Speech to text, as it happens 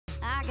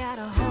I got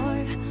a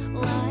heart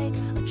like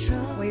a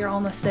truck. We are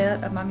on the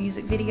set of my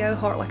music video,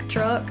 Heart Like a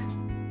Truck.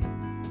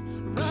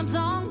 Runs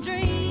on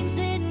dreams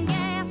and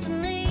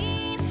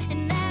gasoline,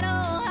 and that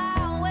old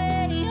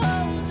highway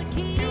holds a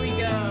key. Here we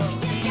go.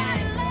 It's got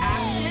And a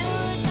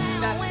action. down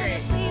That's when great.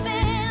 it's leaving.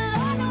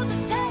 Lord knows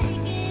it's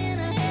taking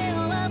a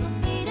hell of a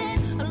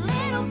beating. A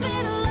little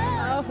bit of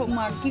love. Oh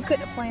my, you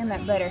couldn't have planned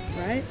that better.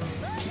 Right?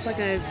 It's like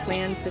I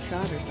planned the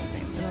shot or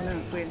something. I don't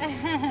know, it's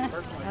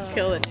weird.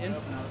 Kill it, dude.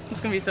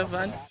 It's gonna be so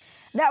fun.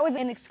 That was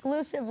an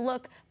exclusive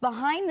look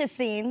behind the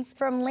scenes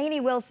from Lainey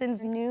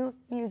Wilson's new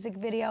music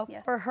video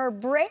for her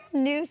brand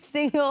new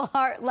single,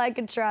 Heart Like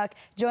a Truck.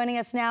 Joining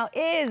us now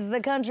is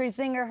the country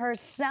singer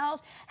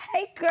herself.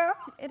 Hey, girl.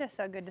 It is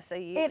so good to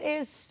see you. It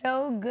is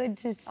so good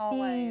to see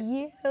Always.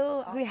 you.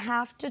 We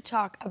have to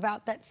talk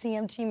about that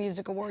CMT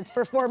Music Awards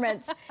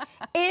performance.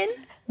 In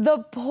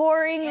the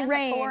pouring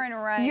rain. In the pouring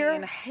rain.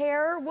 Your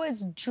hair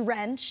was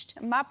drenched.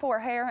 My poor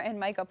hair and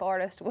makeup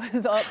artist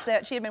was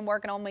upset. She had been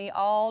working on me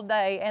all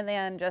day, and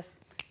then just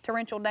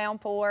torrential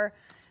downpour.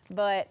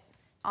 But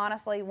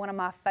honestly, one of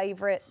my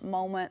favorite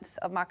moments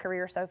of my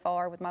career so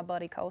far with my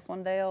buddy Cole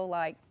Swindell.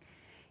 Like,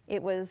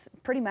 it was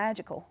pretty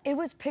magical. It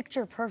was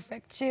picture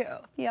perfect too.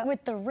 Yeah.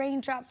 With the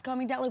raindrops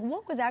coming down. Like,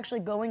 what was actually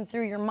going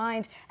through your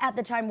mind at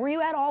the time? Were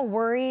you at all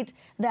worried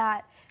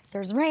that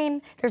there's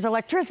rain, there's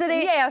electricity?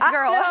 Yes,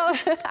 girl.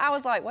 I I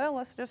was like, well,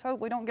 let's just hope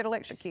we don't get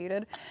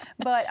electrocuted.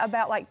 But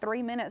about like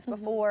 3 minutes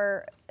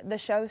before the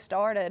show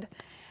started,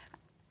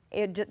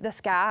 the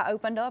sky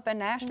opened up in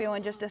Nashville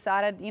and just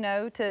decided, you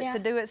know, to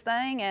do its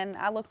thing. And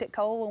I looked at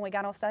Cole when we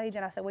got on stage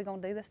and I said, we're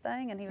gonna do this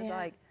thing. And he was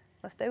like,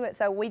 let's do it.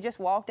 So we just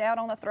walked out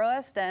on the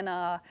thrust and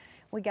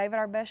we gave it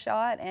our best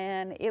shot,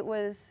 and it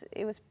was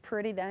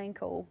pretty dang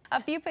cool.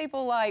 A few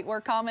people like were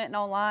commenting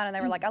online and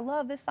they were like, I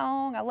love this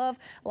song. I love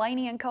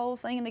Lainey and Cole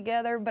singing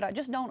together, but I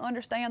just don't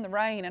understand the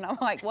rain. And I'm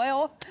like,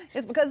 well,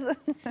 it's because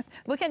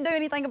we can't do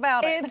anything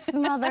about it. It's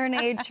Mother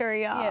Nature,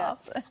 y'all.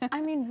 Yes.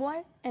 I mean,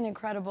 what an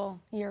incredible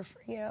year for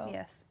you.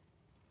 Yes.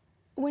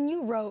 When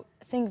you wrote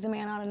Things a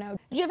Man Ought to Know,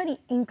 did you have any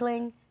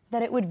inkling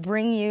that it would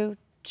bring you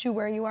to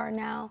where you are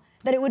now?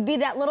 That it would be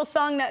that little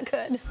song that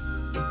could?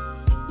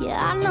 Yeah,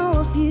 I know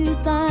a few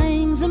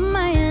things a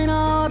man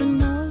ought to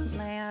know.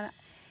 Man,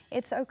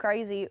 it's so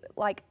crazy.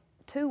 Like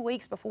 2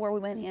 weeks before we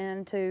went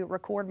in to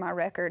record my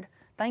record,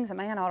 Things a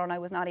Man Ought to Know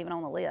was not even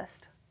on the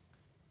list.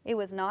 It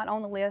was not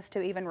on the list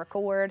to even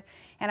record.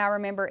 And I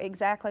remember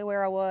exactly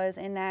where I was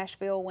in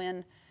Nashville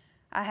when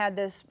I had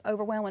this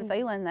overwhelming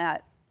feeling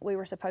that we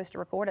were supposed to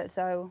record it.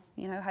 So,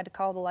 you know, I had to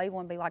call the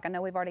label and be like, I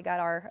know we've already got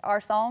our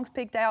songs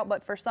picked out,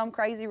 but for some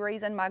crazy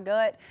reason, my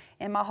gut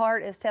and my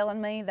heart is telling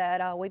me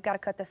that we've got to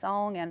cut the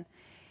song. And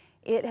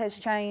it has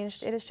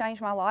changed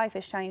my life.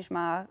 It's changed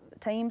my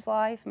team's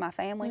life, my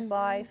family's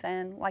life.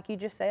 And like you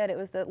just said, it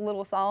was the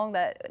little song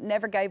that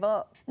never gave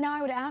up. Now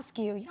I would ask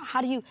you, you know,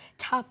 how do you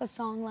top a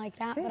song like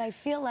that? But I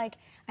feel like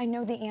I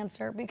know the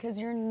answer because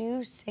your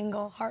new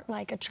single, Heart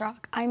Like a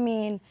Truck, I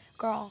mean,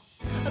 girl.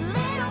 A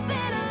little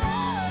bit of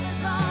love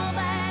is all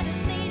that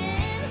is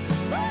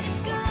needed, but it's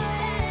good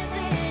as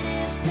it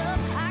is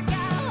tough. I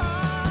got a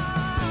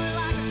heart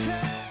like a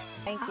truck.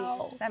 Thank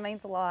you. That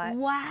means a lot.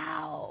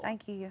 Wow.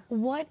 Thank you.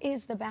 What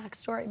is the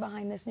backstory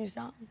behind this new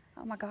song?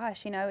 Oh my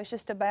gosh, you know, it's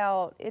just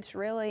about, it's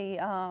really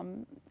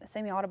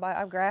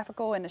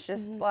semi-autobiographical, and it's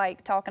just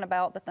like talking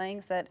about the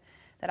things that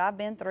I've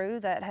been through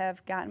that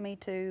have gotten me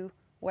to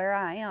where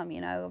I am,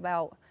 you know,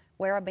 about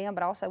where I've been,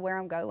 but also where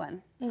I'm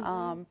going.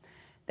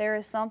 There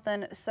is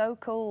something so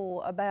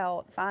cool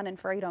about finding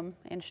freedom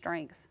and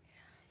strength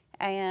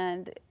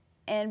and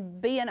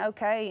being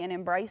okay and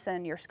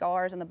embracing your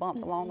scars and the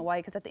bumps along the way,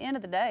 because at the end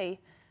of the day,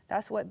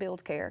 that's what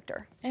builds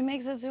character. It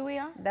makes us who we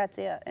are. That's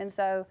it. And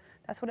so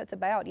that's what it's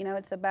about. You know,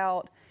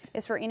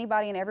 it's for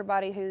anybody and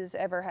everybody who's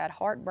ever had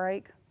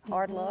heartbreak,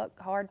 hard luck,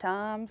 hard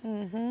times,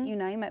 you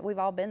name it, we've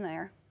all been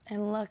there.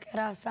 And look at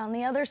us on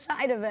the other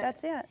side of it.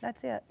 That's it,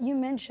 that's it. You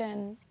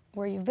mentioned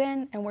where you've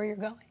been and where you're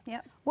going.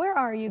 Yep. Where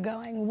are you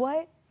going?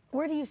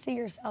 Where do you see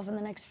yourself in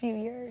the next few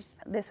years?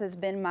 This has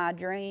been my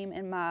dream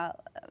and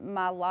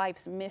my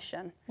life's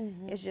mission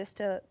is just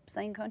to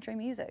sing country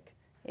music.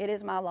 It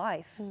is my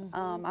life.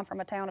 I'm from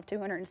a town of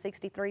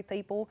 263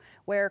 people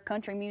where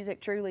country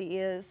music truly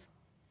is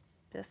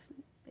just,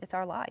 it's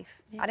our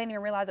life. I didn't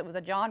even realize it was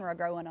a genre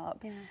growing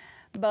up.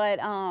 But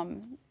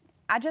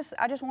I just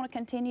want to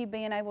continue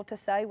being able to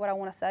say what I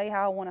want to say,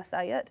 how I want to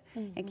say it,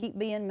 and keep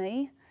being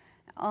me,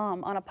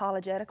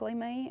 unapologetically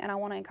me. And I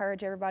want to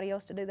encourage everybody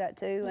else to do that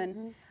too.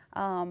 And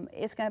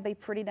it's going to be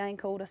pretty dang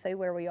cool to see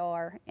where we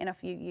are in a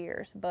few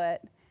years.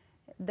 But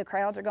the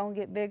crowds are going to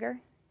get bigger.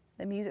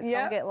 The music's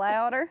going to get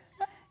louder.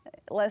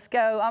 Let's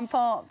go. I'm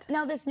pumped.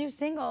 Now, this new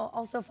single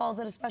also falls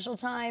at a special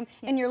time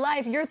in your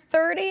life. Your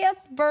 30th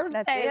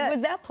birthday. That's it.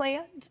 Was that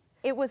planned?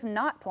 It was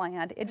not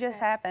planned. It just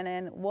happened,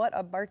 and what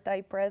a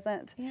birthday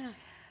present. Yeah.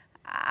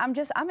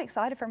 I'm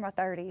excited for my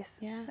 30s.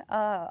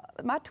 Yeah.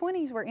 My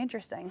 20s were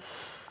interesting.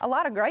 A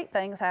lot of great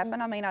things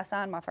happened. I mean, I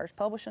signed my first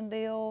publishing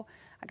deal.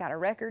 I got a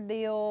record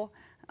deal.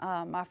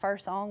 My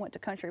first song went to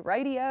country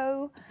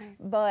radio.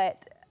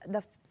 But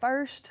the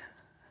first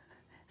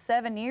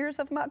 7 years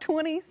of my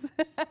 20s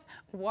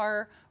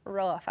were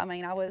rough. I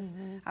mean, I was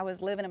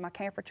living in my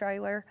camper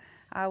trailer.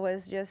 I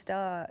was just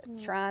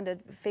trying to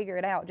figure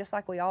it out, just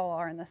like we all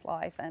are in this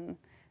life. And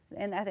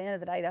at the end of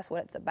the day, that's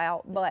what it's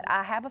about. But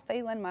I have a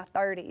feeling my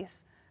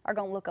 30s are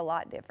going to look a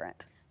lot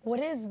different. What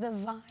is the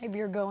vibe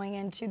you're going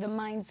into, the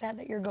mindset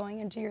that you're going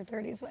into your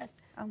 30s with?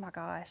 Oh my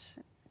gosh.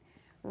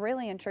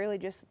 Really and truly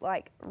just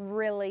like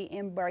really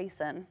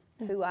embracing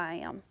who I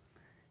am.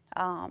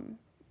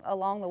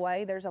 Along the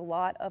way, there's a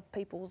lot of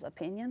people's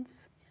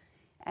opinions,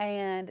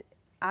 and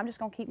I'm just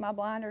gonna keep my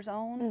blinders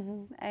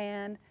on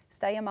and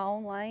stay in my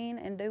own lane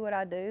and do what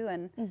I do,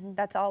 and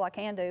that's all I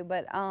can do.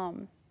 But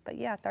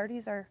yeah,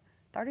 30s are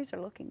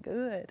looking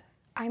good.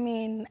 I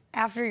mean,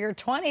 after your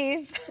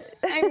 20s,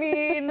 I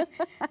mean,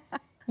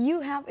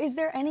 is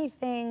there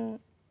anything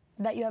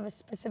that you have a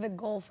specific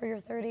goal for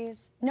your 30s?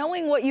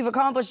 Knowing what you've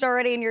accomplished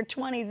already in your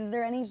 20s, is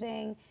there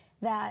anything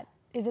that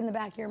is in the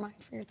back of your mind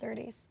for your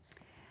 30s?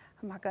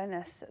 Oh my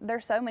goodness,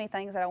 there's so many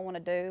things that I want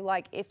to do.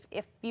 Like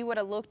if you would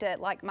have looked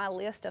at like my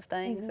list of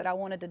things that I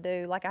wanted to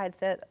do, like I had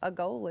set a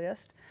goal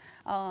list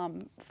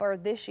for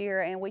this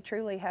year, and we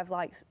truly have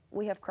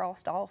we have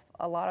crossed off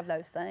a lot of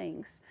those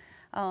things.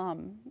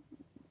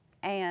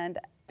 And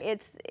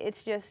it's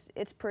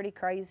pretty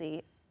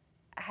crazy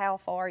how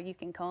far you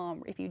can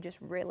come if you just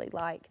really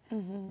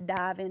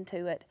dive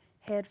into it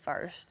head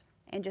first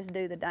and just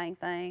do the dang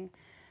thing.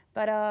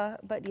 But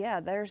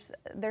yeah, there's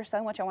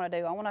so much I want to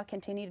do. I want to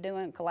continue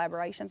doing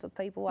collaborations with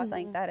people. I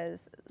think that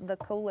is the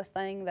coolest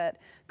thing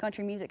that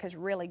country music has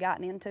really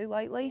gotten into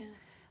lately.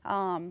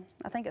 Yeah.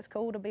 I think it's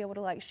cool to be able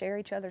to share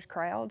each other's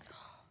crowds.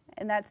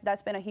 And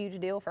that's been a huge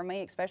deal for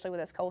me, especially with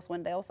this Cole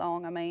Swindell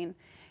song. I mean,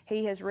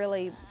 he has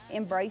really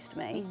embraced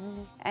me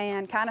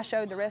and kind of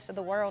showed the rest of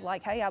the world,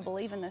 like, hey, I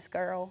believe in this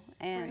girl,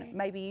 and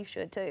maybe you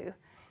should too.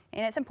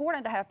 And it's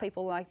important to have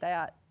people like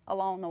that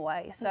along the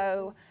way.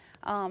 So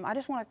I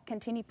just want to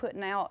continue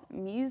putting out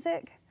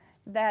music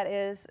that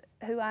is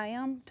who I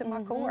am to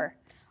my core.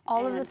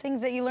 All of the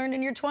things that you learned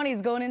in your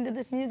 20s going into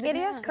this music. It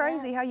is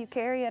crazy how you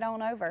carry it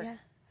on over. Yeah.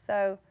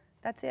 So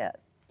that's it.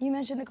 You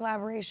mentioned the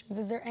collaborations.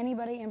 Is there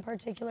anybody in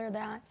particular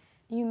that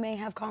you may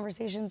have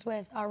conversations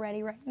with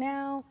already right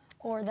now,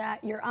 or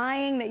that you're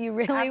eyeing that you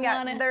really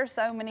want to? There's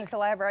so many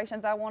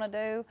collaborations I want to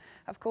do.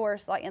 Of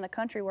course, like in the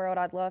country world,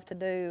 I'd love to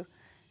do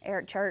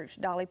Eric Church,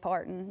 Dolly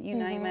Parton, you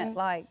name it.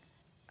 Like,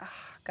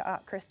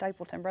 Chris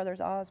Stapleton,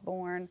 Brothers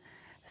Osborne,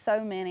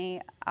 so many.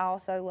 I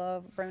also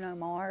love Bruno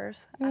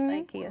Mars. I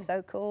think he is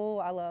so cool.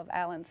 I love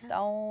Alan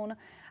Stone.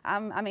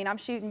 I mean, I'm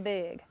shooting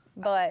big.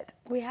 But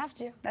we have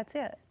to. That's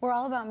it. We're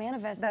all about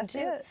manifesting. That's too.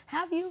 it.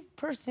 Have you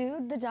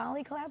pursued the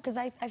Dolly collab? Because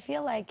I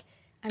feel like,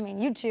 I mean,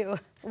 you two.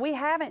 We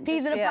haven't.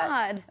 Peas in a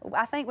pod.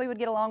 I think we would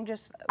get along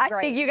just great.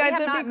 I think you guys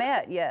have not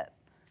met yet.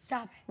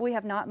 Stop it. We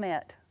have not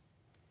met.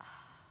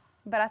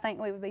 But I think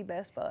we would be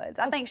best buds.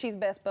 I think she's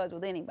best buds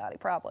with anybody,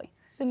 probably.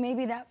 So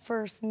maybe that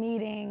first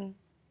meeting,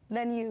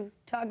 then you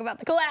talk about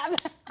the collab.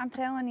 I'm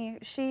telling you,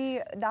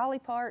 Dolly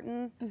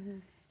Parton,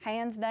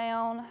 hands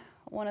down,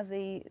 one of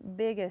the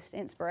biggest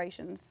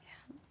inspirations.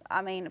 Yeah.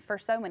 I mean, for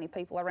so many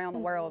people around the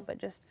world, but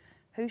just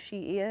who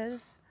she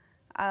is,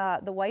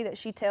 the way that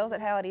she tells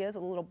it how it is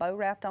with a little bow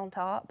wrapped on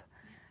top.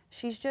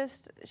 She's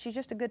just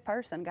a good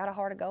person, got a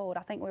heart of gold.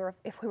 I think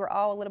if we were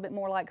all a little bit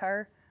more like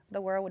her,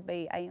 the world would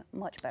be a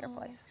much better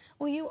place.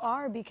 Well, you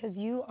are, because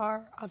you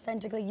are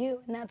authentically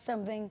you, and that's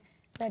something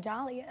that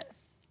Dolly is.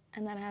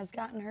 And that has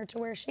gotten her to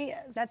where she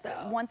is. That's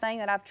one thing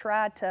that I've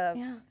tried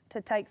to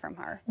take from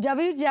her.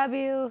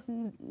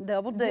 WW.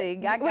 Double D. I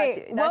got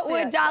Wait, you. what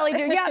would Dolly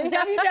do? Yeah,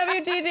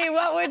 WWDD,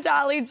 what would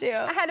Dolly do?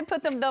 I had to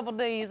put them double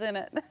Ds in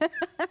it.